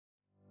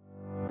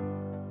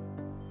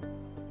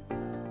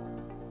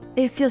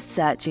If you're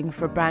searching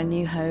for a brand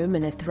new home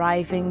in a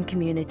thriving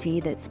community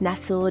that's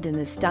nestled in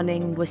the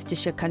stunning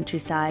Worcestershire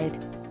countryside,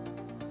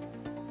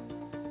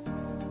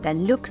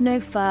 then look no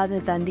further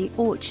than the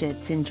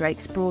Orchards in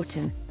Drake's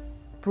Broughton,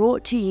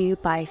 brought to you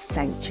by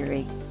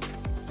Sanctuary.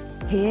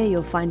 Here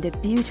you'll find a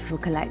beautiful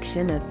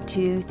collection of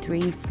 2,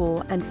 3,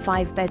 4 and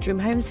 5 bedroom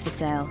homes for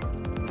sale.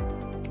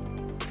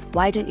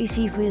 Why don't you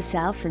see for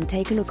yourself and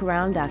take a look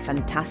around our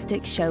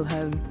fantastic show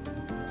home?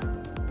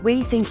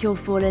 We think you'll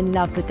fall in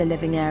love with the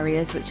living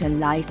areas, which are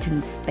light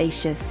and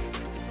spacious,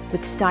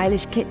 with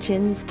stylish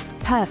kitchens,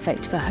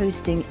 perfect for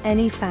hosting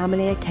any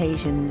family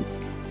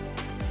occasions.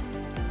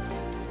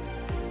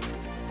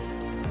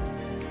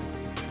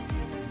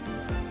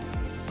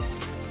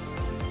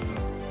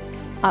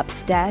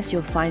 Upstairs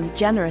you'll find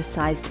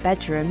generous-sized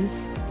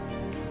bedrooms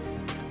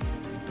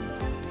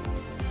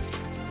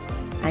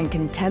and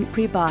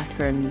contemporary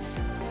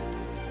bathrooms.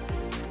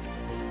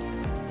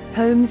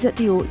 Homes at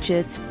the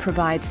Orchards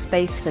provide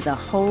space for the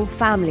whole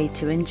family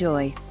to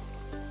enjoy.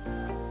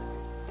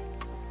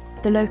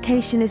 The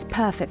location is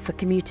perfect for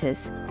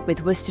commuters,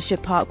 with Worcestershire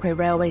Parkway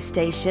railway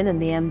station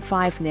and the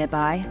M5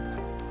 nearby.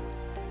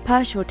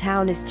 Pershore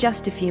town is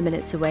just a few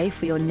minutes away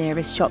for your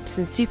nearest shops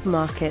and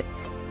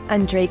supermarkets.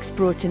 And Drake's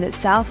Broughton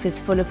itself is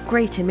full of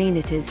great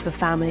amenities for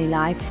family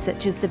life,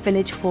 such as the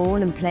village hall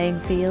and playing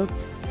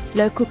fields,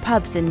 local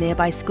pubs and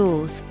nearby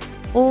schools,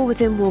 all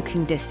within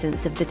walking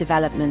distance of the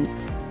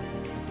development.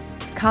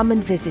 Come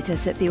and visit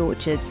us at the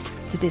Orchards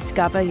to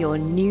discover your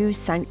new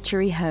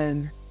Sanctuary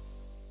home.